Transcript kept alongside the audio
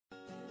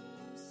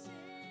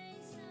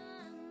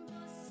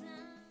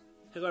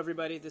Hello,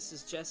 everybody. This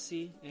is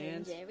Jesse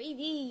and Jerry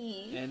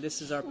V. And this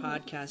is our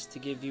podcast to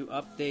give you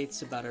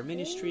updates about our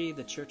ministry,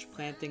 the church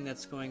planting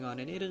that's going on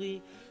in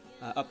Italy,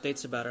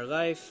 updates about our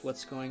life,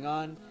 what's going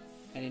on,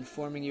 and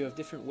informing you of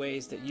different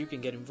ways that you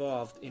can get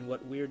involved in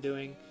what we're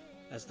doing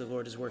as the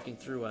Lord is working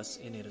through us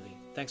in Italy.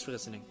 Thanks for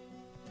listening.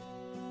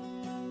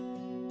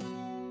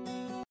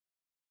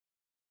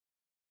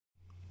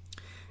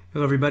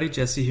 Hello, everybody.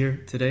 Jesse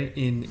here today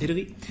in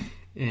Italy.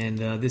 And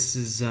this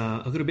is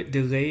a little bit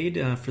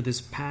delayed for this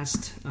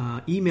past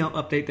email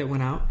update that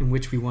went out, in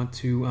which we want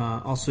to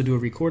also do a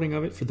recording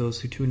of it for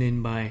those who tune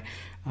in by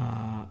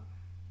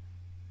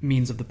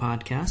means of the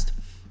podcast.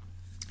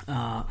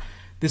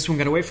 This one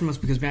got away from us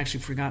because we actually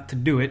forgot to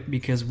do it,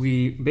 because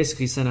we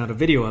basically sent out a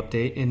video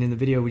update, and in the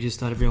video we just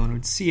thought everyone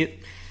would see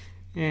it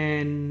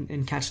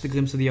and catch the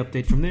glimpse of the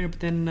update from there. But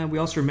then we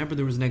also remembered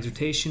there was an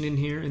exhortation in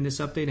here in this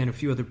update and a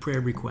few other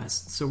prayer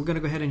requests. So we're going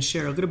to go ahead and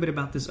share a little bit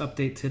about this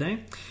update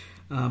today.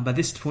 By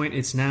this point,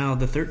 it's now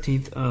the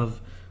 13th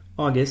of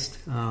August,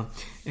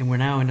 and we're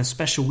now in a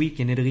special week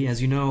in Italy.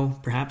 As you know,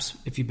 perhaps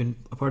if you've been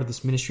a part of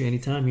this ministry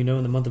anytime, you know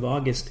in the month of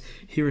August,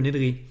 here in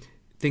Italy,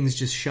 things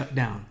just shut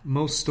down.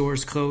 Most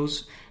stores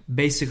close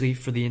basically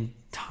for the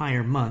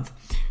entire month.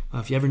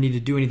 If you ever need to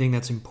do anything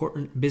that's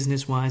important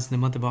business-wise in the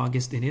month of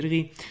August in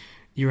Italy,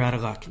 you're out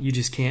of luck. You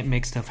just can't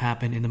make stuff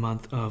happen in the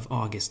month of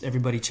August.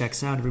 Everybody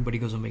checks out. Everybody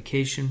goes on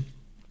vacation.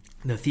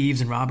 The thieves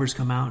and robbers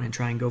come out and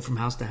try and go from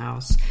house to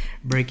house,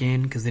 break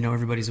in because they know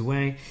everybody's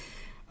away.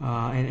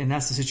 And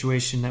that's the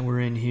situation that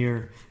we're in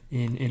here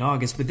in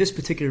August. But this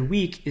particular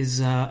week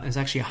is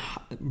actually a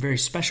very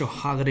special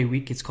holiday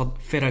week. It's called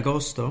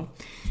Ferragosto.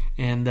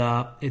 And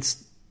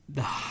it's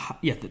the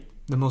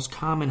most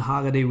common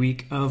holiday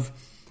week of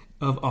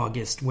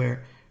August,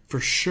 where for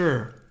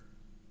sure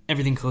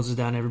everything closes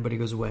down, everybody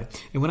goes away.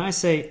 And when I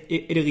say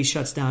Italy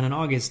shuts down in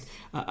August,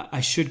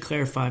 I should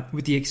clarify,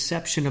 with the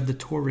exception of the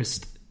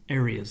tourist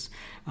areas.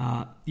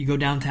 You go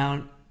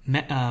downtown,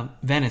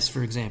 Venice,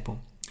 for example.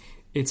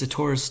 It's a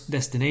tourist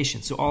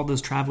destination. So all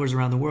those travelers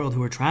around the world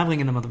who are traveling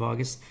in the month of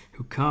August,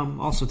 who come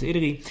also to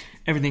Italy,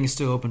 everything is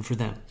still open for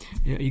them.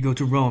 You go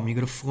to Rome, you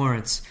go to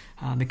Florence,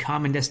 the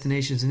common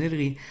destinations in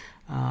Italy,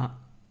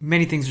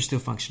 many things are still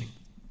functioning.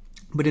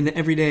 But in the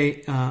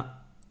everyday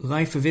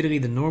life of Italy,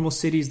 the normal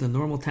cities, the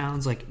normal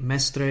towns like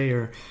Mestre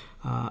or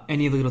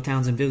any of the little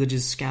towns and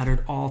villages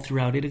scattered all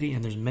throughout Italy,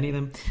 and there's many of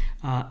them,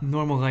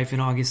 normal life in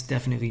August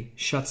definitely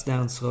shuts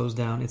down, slows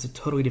down. It's a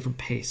totally different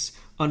pace.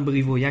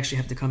 Unbelievable. You actually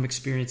have to come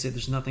experience it.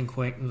 There's nothing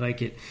quite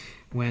like it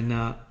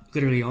when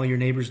literally all your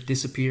neighbors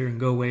disappear and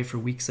go away for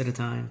weeks at a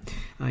time.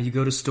 You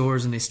go to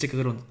stores and they stick a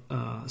little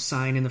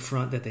sign in the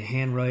front that they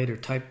handwrite or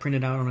print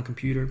it out on a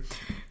computer.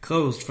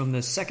 Closed from the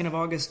 2nd of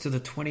August to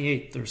the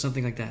 28th or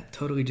something like that.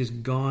 Totally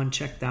just gone,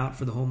 checked out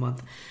for the whole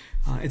month.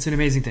 It's an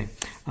amazing thing.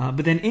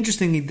 But then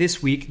interestingly,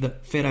 this week, the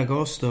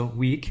Ferragosto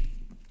week,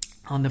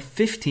 on the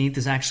 15th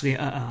is actually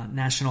a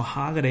national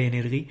holiday in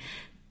Italy,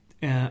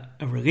 a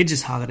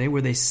religious holiday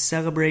where they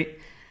celebrate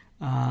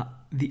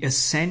the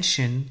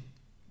Ascension,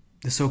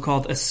 the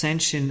so-called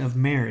Ascension of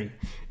Mary.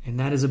 And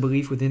that is a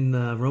belief within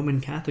the Roman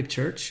Catholic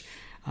Church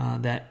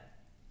that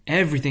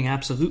everything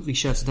absolutely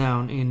shuts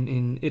down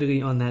in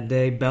Italy on that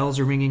day. Bells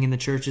are ringing in the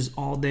churches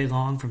all day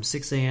long from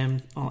 6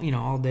 a.m.,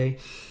 all day.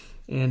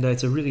 And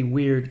it's a really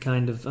weird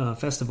kind of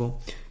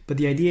festival. But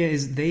the idea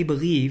is they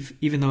believe,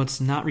 even though it's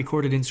not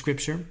recorded in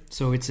Scripture,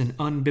 so it's an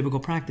unbiblical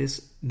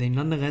practice, they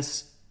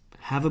nonetheless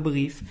have a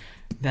belief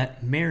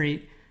that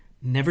Mary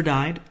never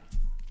died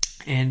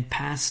and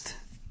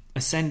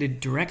ascended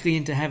directly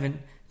into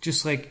heaven,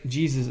 just like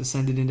Jesus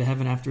ascended into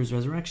heaven after his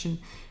resurrection.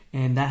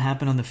 And that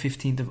happened on the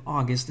 15th of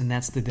August, and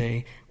that's the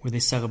day where they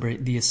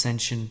celebrate the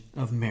Ascension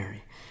of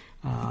Mary.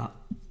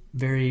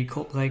 Very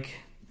cult-like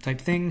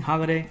type thing,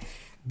 holiday.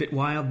 Bit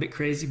wild, bit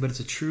crazy, but it's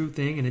a true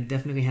thing, and it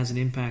definitely has an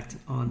impact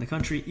on the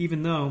country,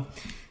 even though,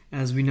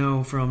 as we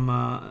know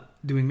from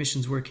doing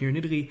missions work here in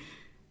Italy,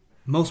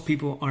 most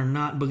people are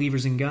not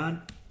believers in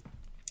God.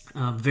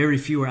 Very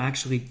few are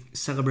actually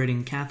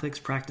celebrating Catholics,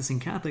 practicing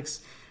Catholics.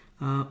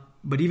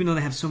 But even though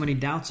they have so many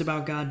doubts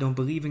about God, don't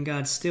believe in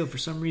God, still, for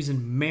some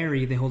reason,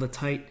 Mary, they hold a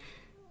tight,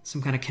 some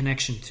kind of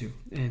connection to.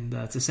 And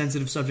it's a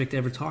sensitive subject to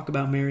ever talk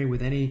about Mary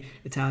with any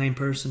Italian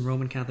person,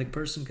 Roman Catholic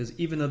person, because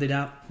even though they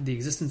doubt the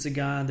existence of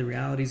God, the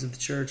realities of the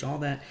church, all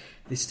that,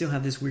 they still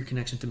have this weird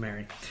connection to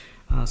Mary.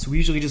 So we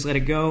usually just let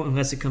it go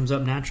unless it comes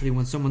up naturally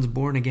when someone's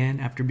born again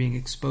after being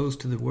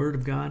exposed to the Word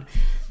of God.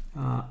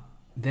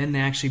 Then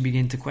they actually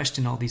begin to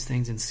question all these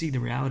things and see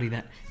the reality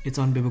that it's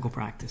unbiblical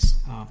practice.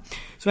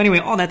 So anyway,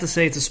 all that to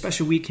say, it's a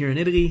special week here in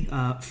Italy,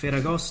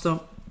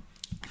 Ferragosto.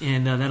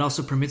 And that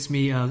also permits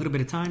me a little bit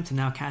of time to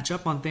now catch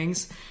up on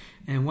things.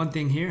 And one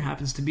thing here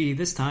happens to be,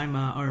 this time,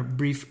 our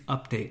brief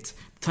update.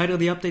 The title of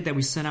the update that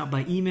we sent out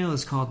by email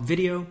is called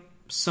Video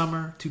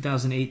Summer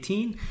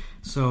 2018.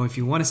 So if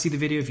you want to see the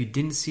video, if you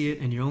didn't see it,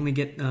 and you only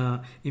get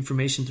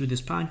information through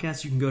this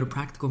podcast, you can go to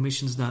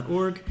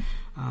practicalmissions.org,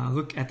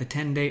 look at the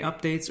 10-day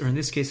updates, or in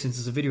this case, since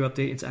it's a video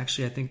update, it's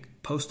actually, I think,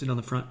 posted on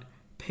the front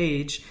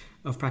page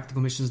of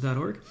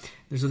practicalmissions.org.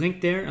 There's a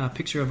link there, a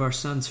picture of our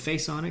son's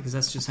face on it, because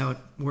that's just how it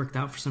worked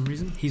out for some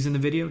reason. He's in the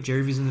video.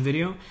 Jerry V's in the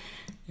video.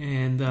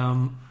 And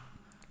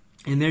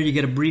there you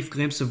get a brief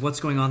glimpse of what's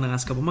going on the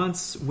last couple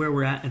months, where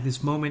we're at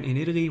this moment in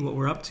Italy, what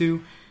we're up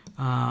to.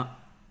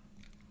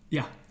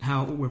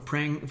 How we're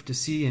praying to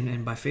see,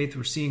 and by faith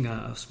we're seeing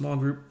a small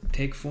group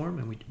take form,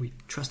 and we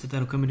trust that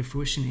that'll come into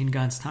fruition in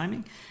God's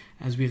timing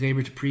as we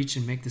labor to preach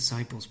and make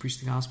disciples, preach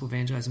the gospel,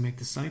 evangelize, and make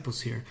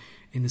disciples here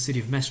in the city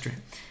of Mestre.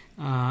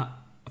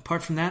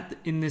 Apart from that,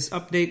 in this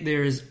update,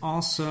 there is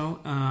also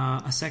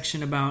a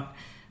section about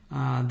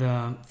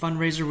the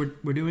fundraiser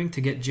we're doing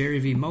to get Jerry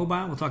V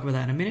mobile. We'll talk about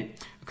that in a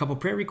minute. A couple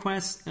prayer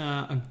requests,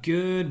 a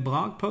good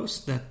blog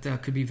post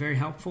that could be very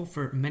helpful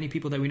for many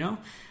people that we know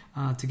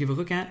to give a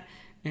look at,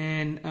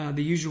 and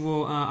the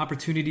usual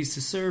opportunities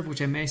to serve,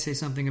 which I may say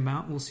something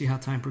about. We'll see how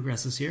time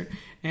progresses here.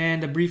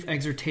 And a brief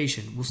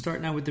exhortation. We'll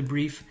start now with the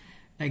brief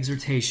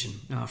exhortation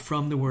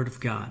from the Word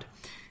of God.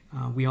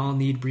 We all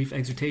need brief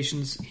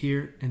exhortations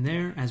here and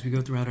there as we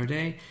go throughout our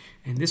day.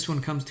 And this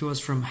one comes to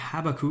us from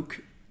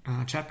Habakkuk,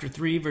 chapter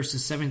 3,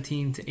 verses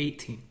 17 to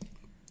 18.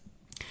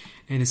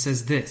 And it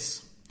says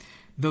this: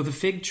 "Though the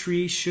fig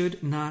tree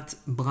should not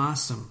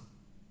blossom,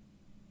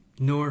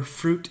 nor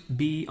fruit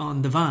be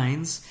on the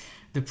vines,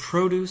 the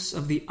produce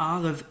of the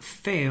olive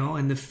fail,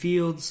 and the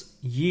fields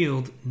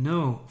yield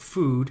no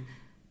food,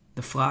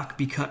 the flock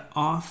be cut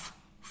off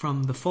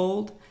from the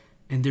fold,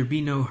 and there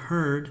be no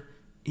herd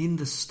in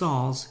the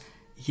stalls,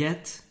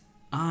 yet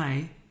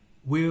I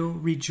will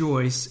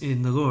rejoice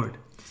in the Lord.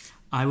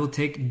 I will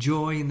take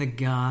joy in the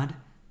God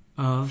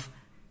of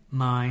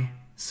my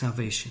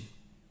salvation."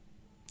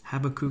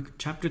 Habakkuk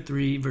chapter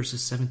 3,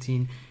 verses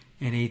 17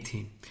 and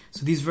 18.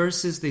 So these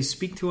verses, they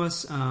speak to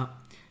us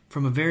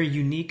from a very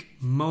unique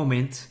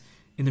moment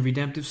in the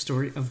redemptive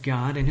story of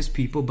God and his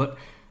people, but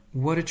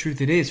what a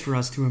truth it is for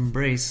us to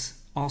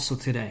embrace also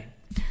today.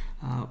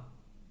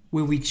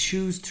 Will we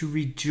choose to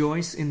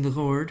rejoice in the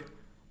Lord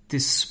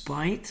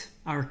despite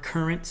our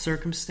current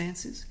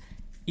circumstances?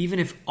 Even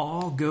if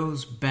all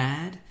goes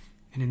bad,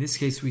 and in this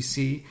case we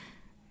see,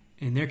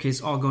 in their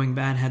case, all going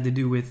bad had to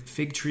do with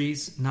fig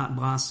trees not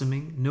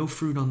blossoming, no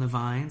fruit on the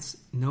vines,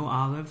 no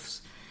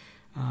olives,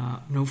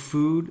 no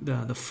food,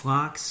 the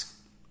flocks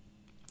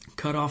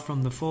cut off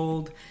from the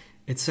fold,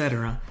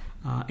 etc.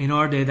 In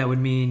our day, that would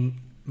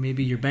mean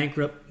maybe you're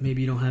bankrupt,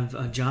 maybe you don't have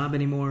a job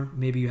anymore,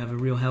 maybe you have a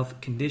real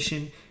health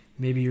condition,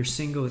 maybe you're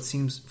single, it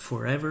seems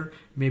forever,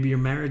 maybe your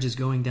marriage is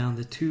going down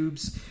the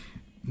tubes,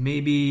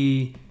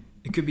 maybe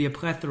it could be a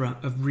plethora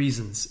of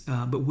reasons.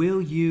 But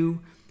will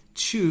you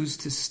choose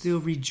to still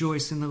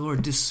rejoice in the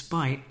Lord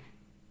despite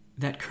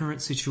that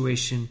current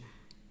situation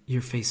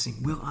you're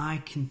facing? Will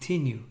I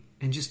continue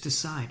and just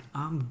decide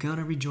I'm going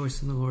to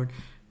rejoice in the Lord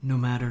no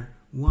matter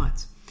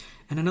what?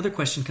 And another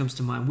question comes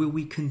to mind. Will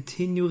we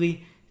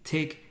continually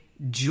take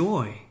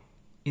joy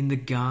in the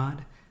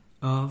God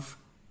of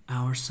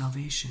our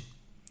salvation?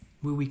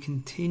 Will we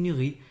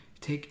continually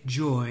take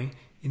joy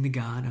in the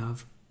God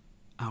of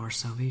our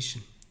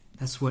salvation?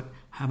 That's what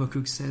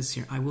Habakkuk says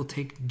here. I will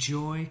take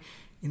joy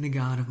in the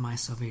God of my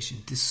salvation,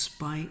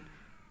 despite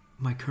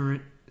my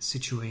current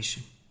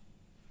situation.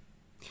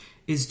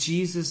 Is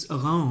Jesus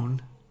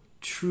alone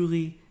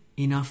truly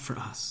enough for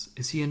us?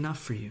 Is he enough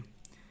for you?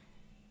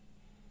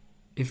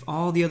 If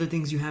all the other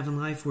things you have in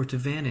life were to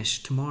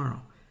vanish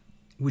tomorrow,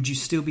 would you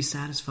still be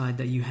satisfied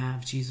that you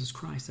have Jesus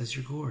Christ as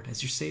your Lord,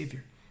 as your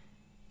Savior?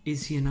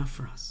 Is he enough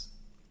for us?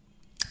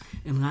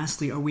 And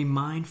lastly, are we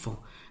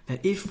mindful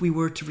that if we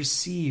were to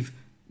receive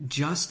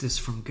justice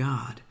from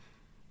God,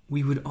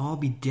 we would all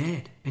be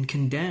dead and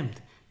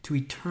condemned to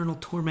eternal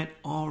torment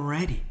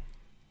already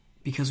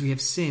because we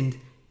have sinned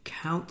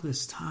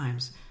countless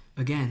times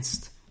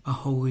against a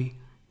holy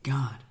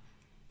God?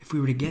 If we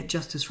were to get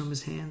justice from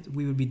his hand,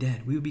 we would be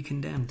dead. We would be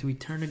condemned to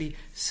eternity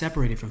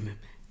separated from him,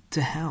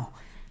 to hell.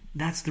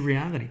 That's the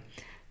reality.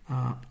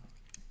 Are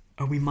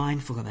we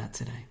mindful of that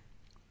today?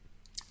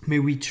 May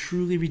we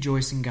truly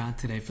rejoice in God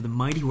today for the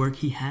mighty work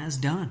he has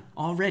done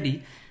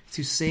already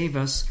to save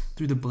us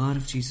through the blood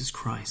of Jesus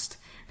Christ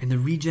and the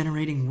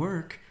regenerating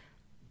work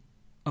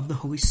of the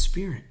Holy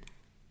Spirit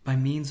by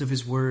means of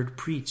his word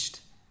preached.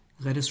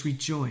 Let us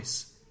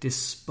rejoice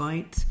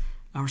despite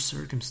our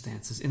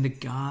circumstances in the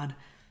God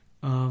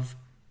of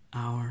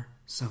our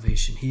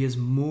salvation. He is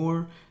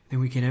more than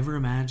we can ever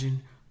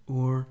imagine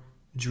or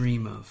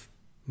dream of.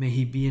 May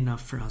he be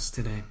enough for us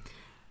today.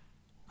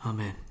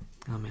 Amen.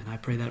 Amen. I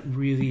pray that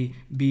really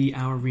be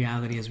our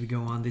reality as we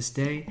go on this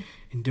day,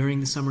 enduring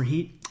the summer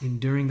heat,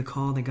 enduring the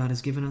call that God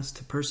has given us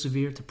to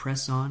persevere, to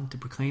press on, to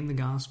proclaim the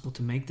gospel,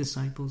 to make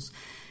disciples,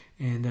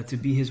 and to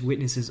be his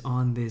witnesses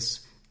on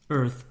this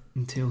earth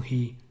until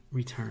he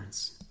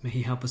returns. May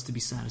he help us to be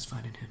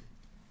satisfied in him.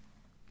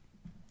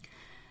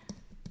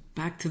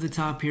 Back to the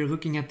top here,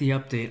 looking at the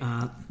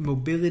update.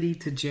 Mobility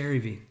to Jerry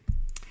V.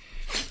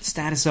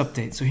 Status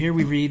update. So here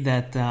we read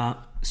that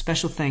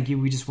special thank you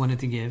we just wanted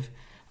to give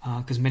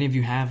because many of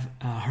you have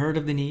heard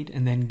of the need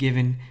and then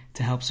given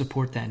to help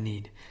support that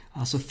need.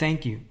 So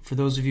thank you for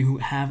those of you who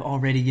have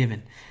already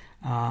given.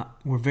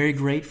 We're very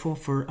grateful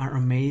for our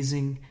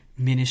amazing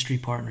ministry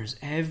partners.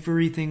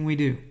 Everything we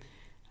do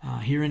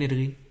here in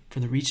Italy for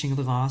the reaching of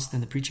the lost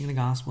and the preaching of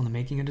the gospel and the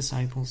making of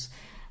disciples,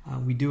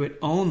 we do it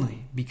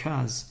only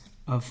because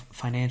of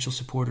financial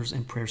supporters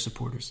and prayer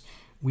supporters.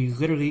 We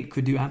literally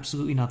could do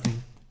absolutely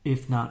nothing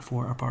if not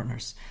for our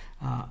partners.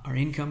 Our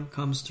income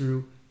comes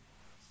through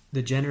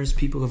the generous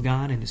people of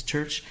God and His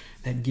church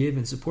that give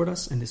and support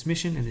us in this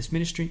mission and this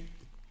ministry.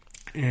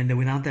 And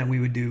without that, we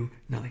would do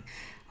nothing.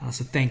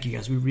 So thank you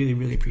guys. We really,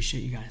 really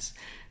appreciate you guys.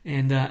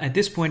 And at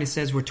this point, it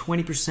says we're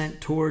 20%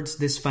 towards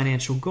this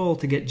financial goal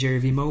to get Jerry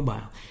V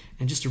Mobile.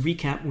 And just to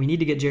recap, we need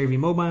to get Jerry V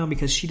Mobile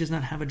because she does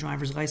not have a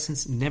driver's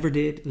license, never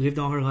did, lived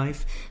all her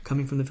life,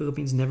 coming from the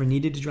Philippines, never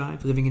needed to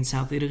drive, living in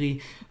South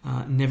Italy,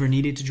 never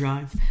needed to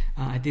drive.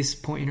 At this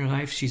point in her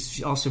life,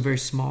 she's also very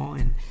small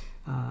and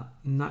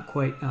not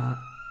quite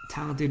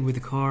talented with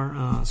the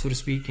car, so to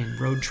speak, and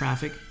road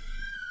traffic.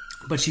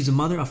 But she's a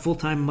mother, a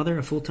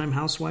full-time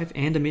housewife,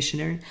 and a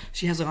missionary.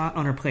 She has a lot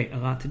on her plate, a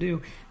lot to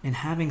do. And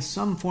having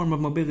some form of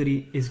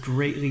mobility is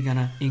greatly going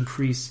to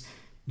increase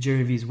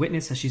Jerry V's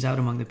witness as she's out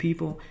among the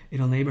people.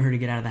 It'll enable her to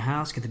get out of the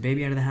house, get the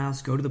baby out of the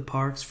house, go to the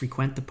parks,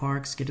 frequent the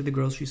parks, get to the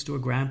grocery store,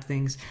 grab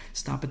things,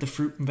 stop at the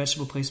fruit and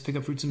vegetable place, pick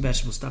up fruits and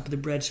vegetables, stop at the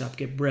bread shop,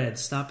 get bread,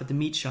 stop at the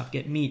meat shop,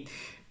 get meat,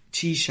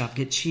 cheese shop,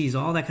 get cheese,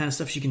 all that kind of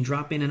stuff. She can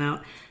drop in and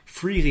out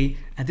freely.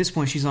 At this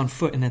point, she's on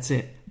foot, and that's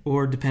it,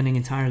 or depending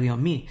entirely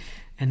on me.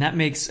 And that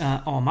makes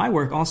all my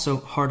work also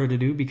harder to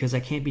do because I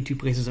can't be two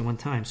places at one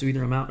time. So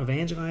either I'm out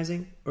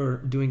evangelizing or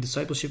doing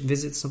discipleship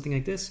visits, something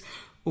like this,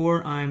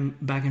 or I'm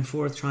back and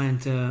forth trying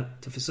to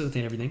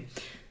facilitate everything.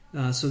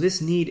 So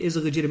this need is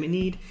a legitimate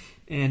need.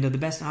 And the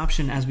best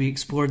option, as we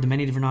explored the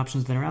many different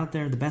options that are out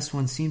there, the best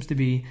one seems to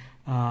be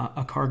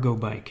a cargo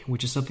bike,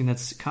 which is something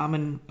that's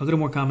common, a little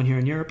more common here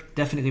in Europe,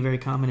 definitely very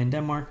common in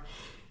Denmark,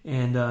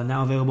 and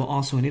now available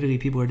also in Italy.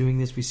 People are doing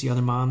this. We see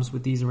other moms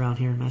with these around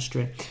here in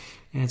Mestre.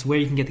 And it's where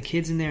you can get the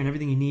kids in there and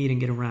everything you need and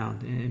get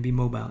around and be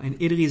mobile. And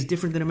Italy is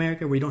different than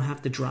America, where you don't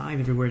have to drive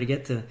everywhere to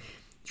get to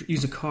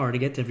use a car to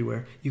get to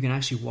everywhere. You can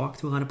actually walk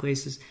to a lot of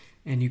places,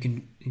 and you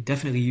can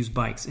definitely use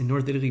bikes. In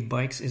North Italy,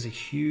 bikes is a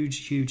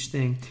huge, huge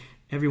thing.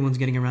 Everyone's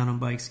getting around on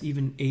bikes.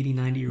 Even 80,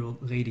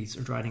 90-year-old ladies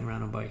are driving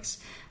around on bikes.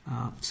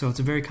 So it's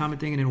a very common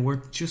thing, and it'll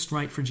work just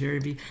right for Jerry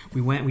V.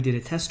 We did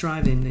a test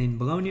drive in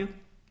Bologna.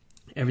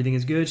 Everything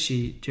is good.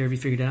 Jerry V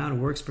figured it out. It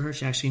works for her.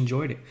 She actually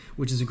enjoyed it,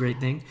 which is a great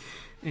thing.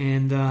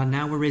 And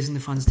now we're raising the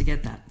funds to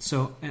get that.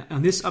 So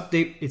on this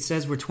update, it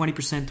says we're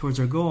 20% towards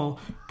our goal.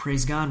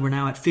 Praise God, we're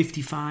now at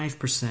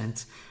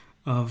 55%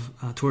 of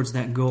towards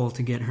that goal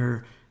to get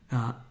her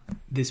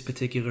this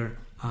particular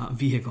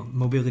vehicle,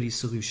 mobility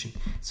solution.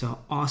 So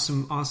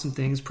awesome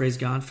things. Praise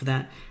God for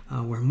that.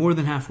 We're more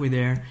than halfway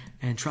there,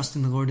 and trust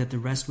in the Lord that the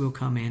rest will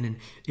come in. And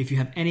if you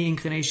have any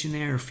inclination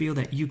there or feel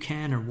that you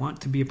can or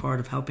want to be a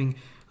part of helping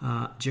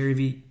Jerry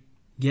V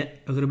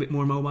get a little bit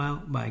more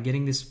mobile by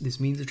getting this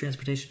means of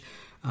transportation,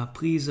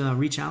 please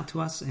reach out to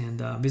us and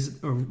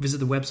visit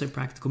the website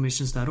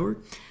practicalmissions.org,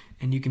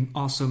 and you can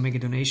also make a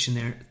donation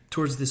there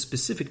towards this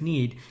specific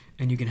need,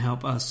 and you can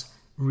help us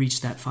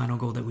reach that final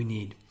goal that we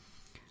need.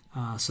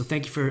 So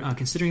thank you for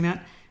considering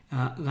that.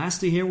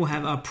 Lastly, here we'll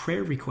have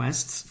prayer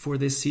requests for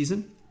this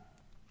season.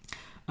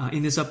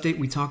 In this update,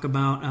 we talk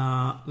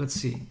about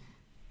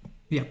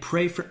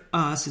pray for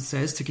us. It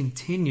says to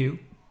continue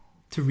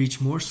to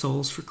reach more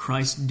souls for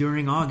Christ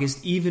during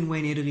August, even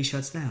when Italy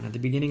shuts down. At the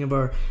beginning of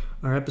our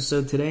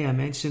episode today, I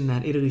mentioned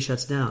that Italy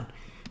shuts down.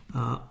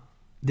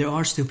 There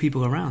are still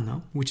people around,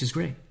 though, which is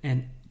great.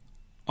 And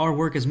our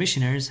work as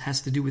missionaries has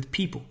to do with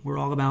people. We're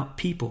all about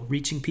people,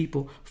 reaching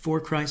people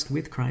for Christ,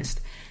 with Christ.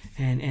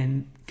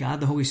 And God,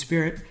 the Holy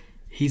Spirit,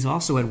 He's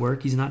also at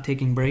work. He's not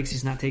taking breaks.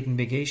 He's not taking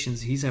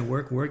vacations. He's at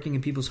work, working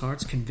in people's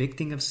hearts,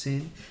 convicting of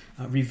sin,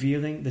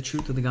 revealing the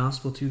truth of the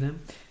gospel to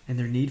them and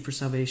their need for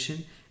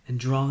salvation, and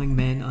drawing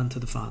men unto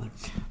the Father,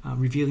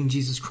 revealing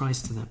Jesus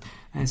Christ to them.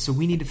 And so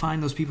we need to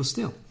find those people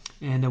still.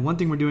 And one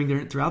thing we're doing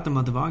there throughout the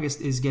month of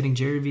August is getting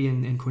Jerry V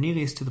and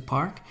Cornelius to the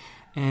park.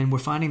 And we're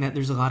finding that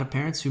there's a lot of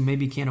parents who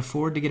maybe can't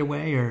afford to get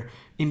away or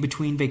in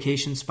between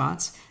vacation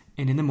spots.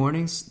 And in the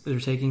mornings, they're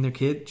taking their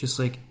kid, just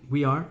like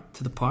we are,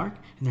 to the park.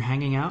 And they're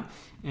hanging out.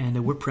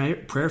 And we're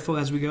prayerful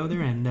as we go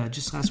there. And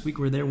just last week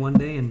we were there one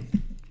day,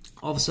 and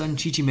all of a sudden,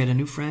 Chichi made a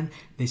new friend.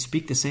 They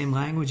speak the same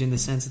language in the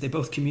sense that they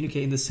both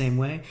communicate in the same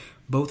way.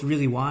 Both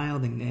really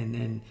wild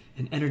and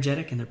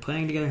energetic, and they're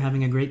playing together,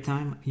 having a great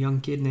time. A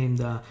young kid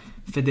named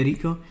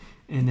Federico,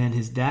 and then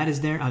his dad is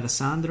there,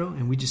 Alessandro,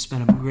 and we just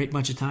spent a great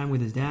bunch of time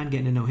with his dad,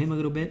 getting to know him a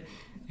little bit,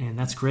 and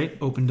that's great.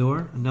 Open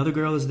door. Another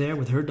girl is there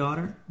with her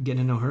daughter,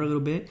 getting to know her a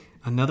little bit.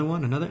 Another.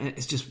 And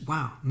it's just,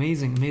 wow,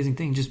 amazing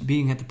thing just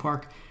being at the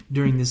park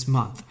during this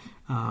month.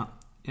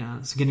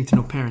 So getting to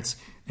know parents.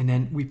 And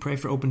then we pray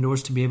for Open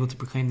Doors to be able to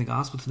proclaim the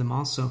gospel to them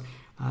also,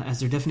 as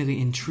they're definitely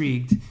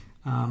intrigued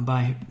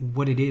by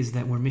what it is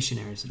that we're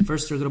missionaries. At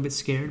first, they're a little bit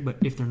scared, but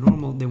if they're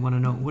normal, they want to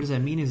know, what does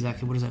that mean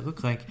exactly? What does that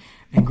look like?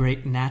 And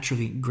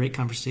great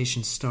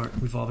conversations start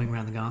revolving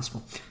around the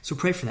gospel. So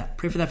pray for that.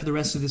 Pray for that for the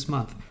rest of this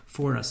month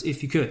for us,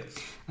 if you could.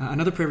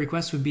 Another prayer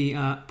request would be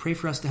pray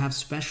for us to have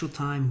special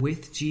time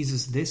with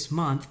Jesus this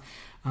month,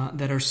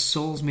 that our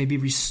souls may be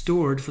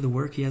restored for the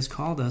work he has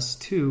called us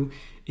to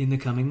in the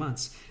coming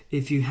months.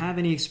 If you have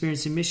any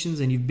experience in missions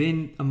and you've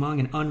been among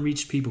an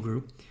unreached people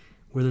group,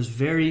 where there's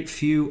very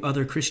few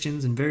other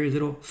Christians and very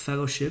little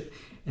fellowship,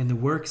 and the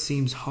work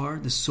seems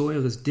hard, the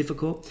soil is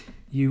difficult,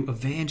 you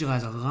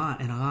evangelize a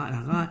lot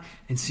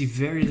and see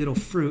very little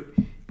fruit,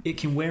 it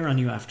can wear on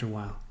you after a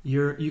while.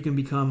 You can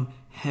become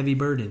heavy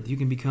burdened. You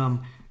can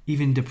become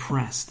even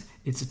depressed.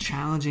 It's a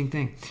challenging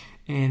thing.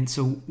 And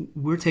so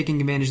we're taking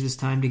advantage of this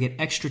time to get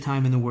extra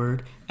time in the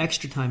Word,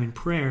 extra time in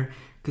prayer,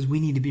 because we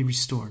need to be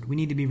restored. We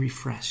need to be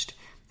refreshed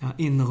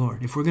in the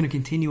Lord. If we're going to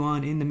continue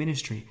on in the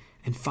ministry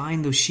and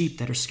find those sheep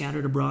that are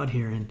scattered abroad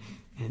here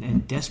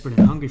and desperate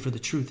and hungry for the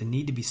truth and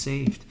need to be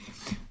saved,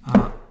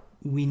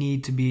 we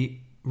need to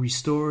be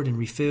restored and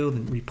refilled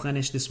and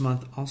replenished this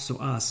month, also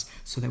us,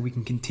 so that we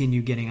can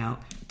continue getting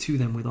out to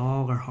them with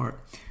all our heart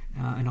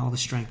and all the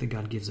strength that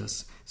God gives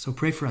us. So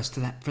pray for us for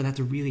that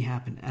to really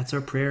happen. That's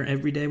our prayer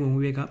every day when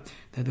we wake up,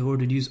 that the Lord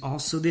would use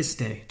also this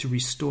day to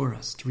restore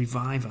us, to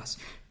revive us,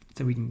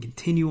 so we can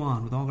continue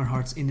on with all our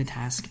hearts in the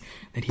task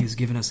that he has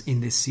given us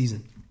in this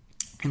season.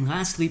 And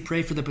lastly,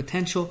 pray for the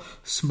potential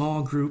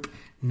small group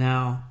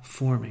now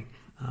forming.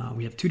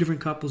 We have 2 different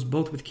couples,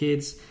 both with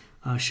kids,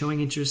 showing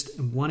interest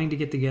and wanting to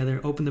get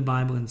together, open the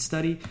Bible and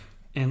study.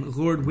 And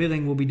Lord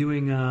willing, we'll be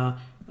doing a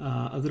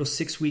little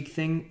 6-week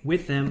thing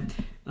with them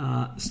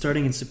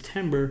starting in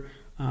September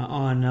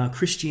on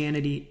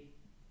Christianity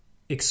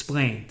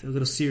Explained, a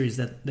little series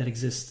that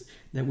exists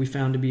that we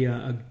found to be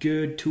a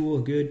good tool,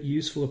 a good,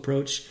 useful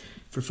approach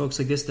for folks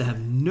like this that have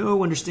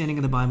no understanding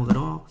of the Bible at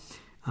all.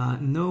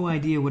 No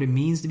idea what it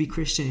means to be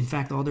Christian. In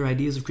fact, all their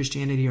ideas of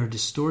Christianity are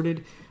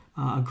distorted.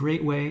 A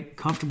great way,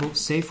 comfortable,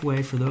 safe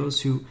way for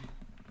those who,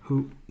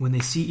 when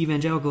they see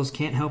evangelicals,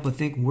 can't help but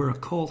think we're a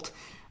cult.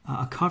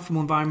 A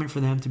comfortable environment for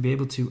them to be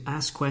able to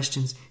ask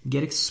questions,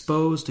 get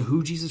exposed to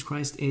who Jesus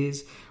Christ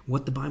is,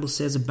 what the Bible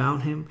says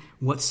about him,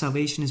 what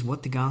salvation is,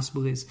 what the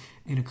gospel is,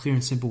 in a clear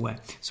and simple way.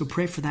 So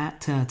pray for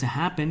that to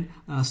happen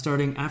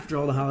starting after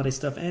all the holiday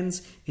stuff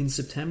ends in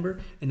September,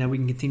 and that we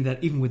can continue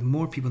that even with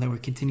more people that we're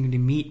continuing to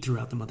meet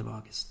throughout the month of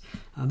August.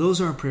 Those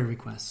are our prayer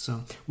requests.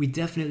 So we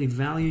definitely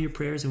value your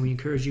prayers, and we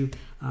encourage you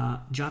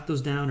jot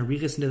those down or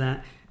re-listen to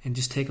that, and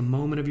just take a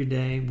moment of your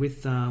day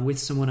with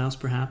someone else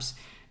perhaps,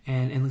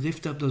 and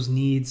lift up those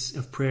needs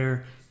of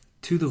prayer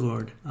to the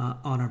Lord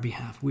on our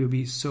behalf. We would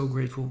be so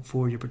grateful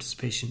for your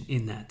participation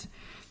in that.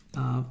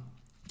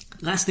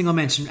 Last thing I'll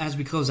mention as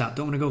we close out,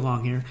 don't want to go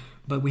long here,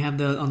 but we have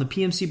on the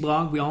PMC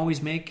blog, we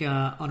always make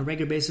on a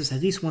regular basis,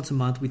 at least once a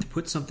month, we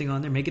put something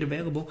on there, make it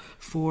available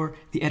for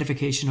the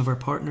edification of our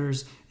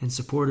partners and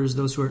supporters,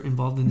 those who are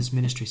involved in this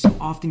ministry. So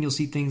often you'll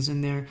see things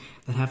in there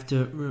that have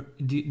to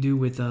do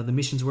with the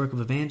missions work of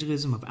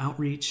evangelism, of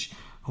outreach,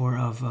 or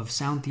of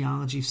sound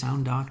theology,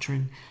 sound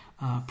doctrine,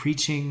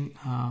 preaching.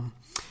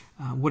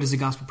 What is the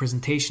gospel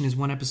presentation is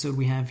one episode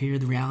we have here.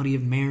 The reality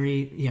of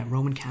Mary,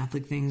 Roman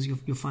Catholic things.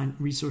 You'll find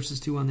resources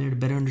too on there to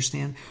better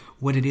understand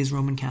what it is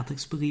Roman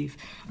Catholics believe.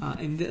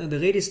 And the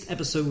latest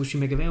episode which we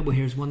make available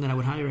here is one that I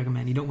would highly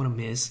recommend. You don't want to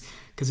miss,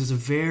 because it's a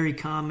very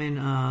common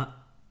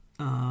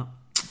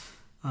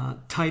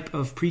type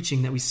of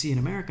preaching that we see in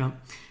America.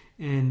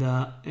 And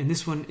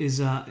this one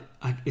is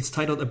it's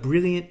titled "A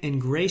Brilliant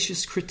and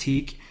Gracious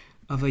Critique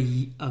of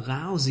a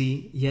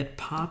Lousy Yet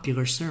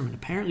Popular Sermon."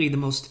 Apparently the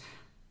most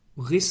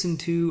listened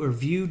to or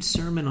viewed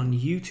sermon on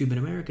YouTube in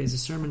America is a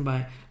sermon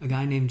by a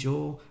guy named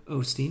Joel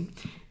Osteen.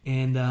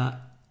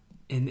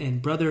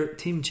 And Brother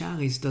Tim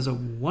Challies does a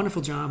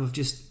wonderful job of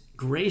just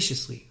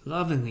graciously,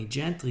 lovingly,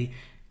 gently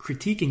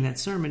critiquing that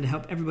sermon to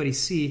help everybody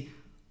see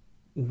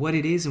what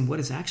it is and what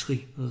is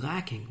actually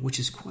lacking, which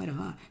is quite a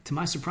lot. To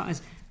my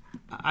surprise,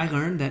 I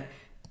learned that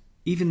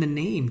even the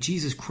name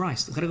Jesus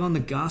Christ, let alone the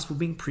gospel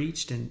being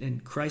preached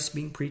and Christ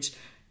being preached,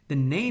 the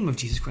name of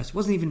Jesus Christ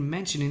wasn't even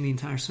mentioned in the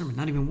entire sermon,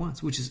 not even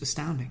once, which is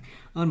astounding,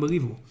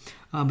 unbelievable.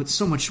 But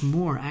so much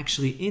more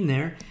actually in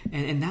there,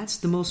 and that's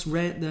the most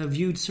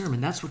viewed sermon.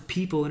 That's what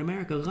people in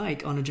America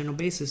like on a general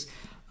basis,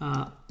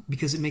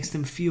 because it makes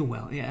them feel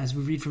well. As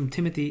we read from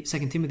Timothy,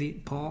 2 Timothy,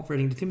 Paul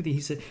writing to Timothy,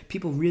 he said,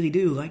 people really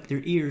do like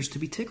their ears to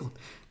be tickled.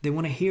 They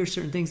want to hear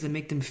certain things that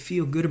make them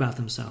feel good about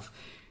themselves.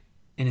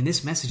 And in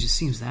this message, it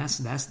seems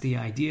that's the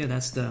idea,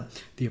 that's the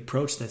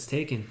approach that's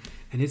taken.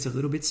 And it's a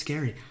little bit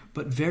scary,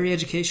 but very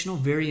educational,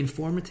 very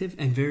informative,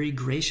 and very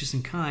gracious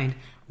and kind,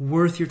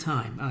 worth your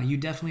time. You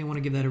definitely want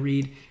to give that a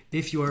read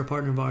if you are a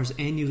partner of ours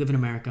and you live in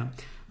America.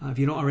 If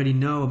you don't already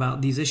know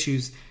about these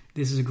issues,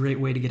 this is a great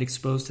way to get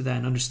exposed to that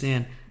and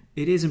understand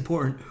it is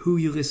important who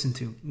you listen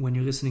to when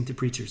you're listening to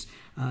preachers.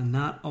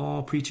 Not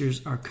all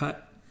preachers are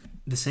cut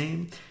the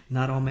same.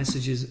 Not all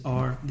messages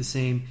are the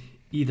same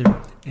either,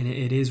 and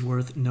it is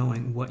worth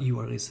knowing what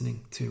you are listening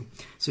to.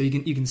 So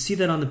you can see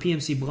that on the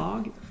PMC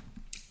blog.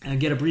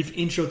 get a brief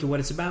intro to what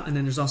it's about, and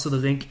then there's also the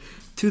link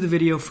to the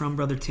video from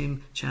Brother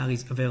Tim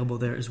Challies available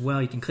there as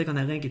well. You can click on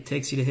that link, it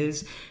takes you to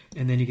his,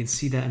 and then you can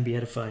see that and be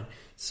edified.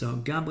 So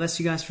God bless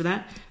you guys for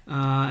that.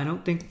 I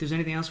don't think there's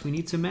anything else we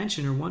need to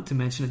mention or want to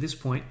mention at this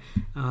point.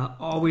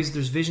 Always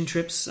there's vision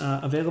trips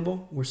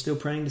available. We're still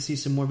praying to see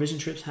some more vision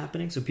trips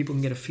happening so people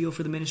can get a feel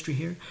for the ministry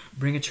here,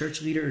 bring a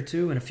church leader or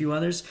two and a few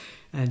others,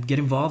 and get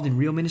involved in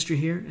real ministry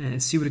here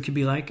and see what it could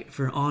be like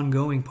for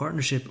ongoing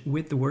partnership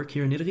with the work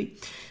here in Italy.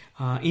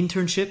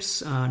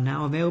 Internships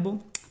now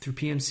available through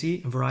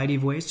PMC, a variety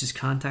of ways. Just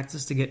contact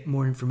us to get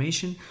more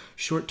information.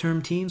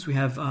 Short-term teams, we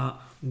have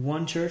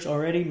one church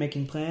already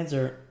making plans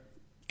or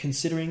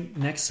considering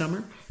next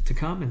summer to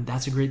come, and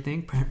that's a great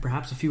thing.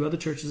 Perhaps a few other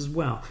churches as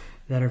well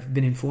that have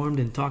been informed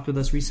and talked with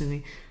us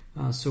recently.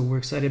 So we're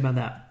excited about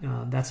that.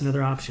 That's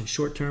another option.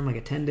 Short-term, like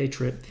a 10-day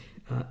trip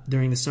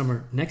during the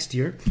summer next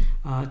year.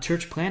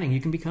 Church planning, you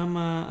can become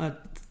a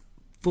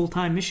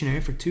full-time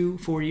missionary for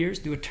 2-4 years,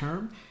 do a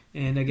term,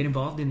 and get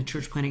involved in the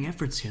church planning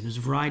efforts here. There's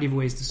a variety of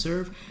ways to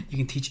serve. You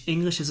can teach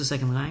English as a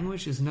second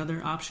language is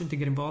another option to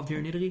get involved here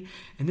in Italy.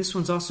 And this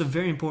one's also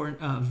very important.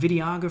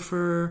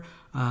 Videographer,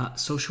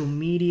 social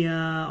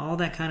media, all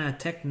that kind of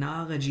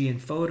technology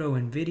and photo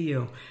and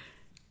video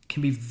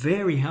can be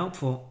very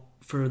helpful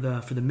for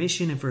the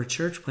mission and for a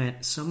church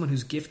plant, someone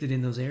who's gifted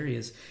in those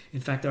areas.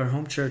 In fact, our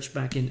home church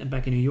back in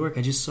New York,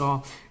 I just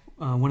saw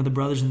one of the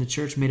brothers in the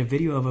church made a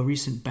video of a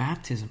recent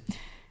baptism.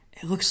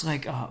 It looks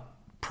like a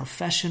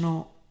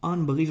professional,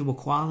 unbelievable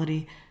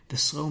quality, the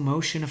slow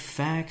motion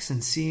effects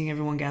and seeing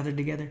everyone gathered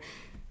together.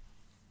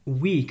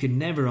 We could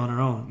never on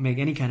our own make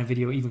any kind of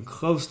video even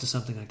close to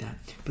something like that.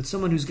 But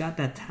someone who's got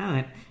that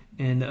talent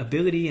and the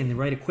ability and the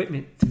right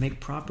equipment to make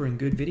proper and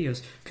good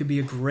videos could be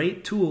a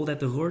great tool that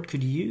the Lord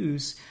could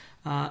use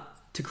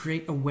to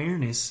create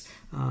awareness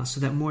so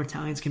that more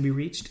Italians can be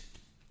reached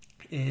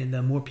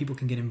and more people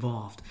can get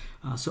involved.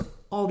 So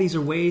all these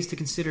are ways to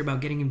consider about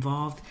getting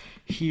involved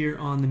here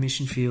on the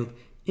mission field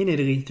in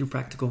Italy through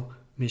Practical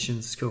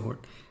Missions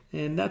Cohort.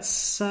 And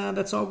that's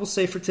all we'll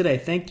say for today.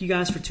 Thank you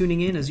guys for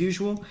tuning in as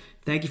usual.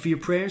 Thank you for your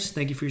prayers.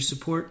 Thank you for your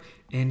support.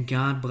 And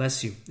God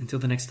bless you. Until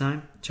the next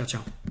time, ciao,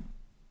 ciao.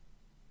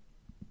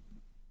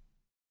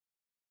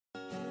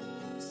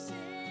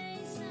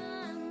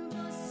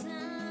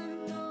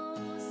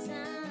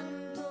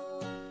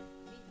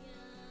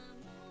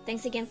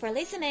 Thanks again for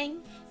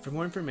listening. For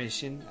more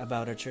information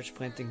about our church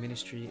planting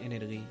ministry in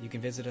Italy, you can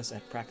visit us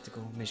at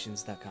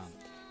practicalmissions.com.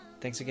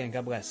 Thanks again.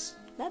 God bless.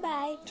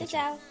 Bye-bye. Ciao,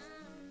 ciao.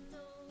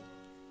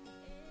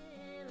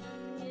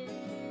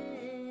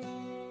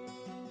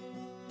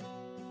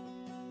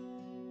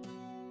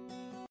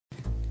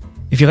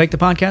 If you like the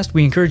podcast,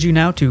 we encourage you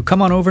now to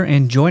come on over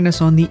and join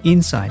us on the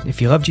inside.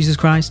 If you love Jesus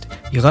Christ,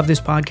 you love this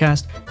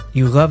podcast,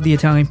 you love the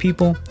Italian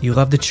people, you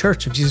love the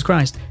Church of Jesus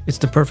Christ, it's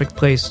the perfect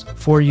place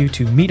for you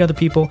to meet other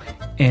people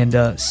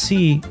and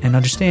see and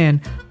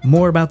understand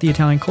more about the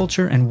Italian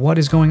culture and what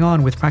is going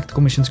on with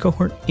Practical Missions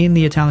Cohort in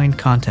the Italian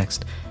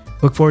context.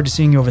 Look forward to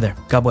seeing you over there.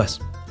 God bless.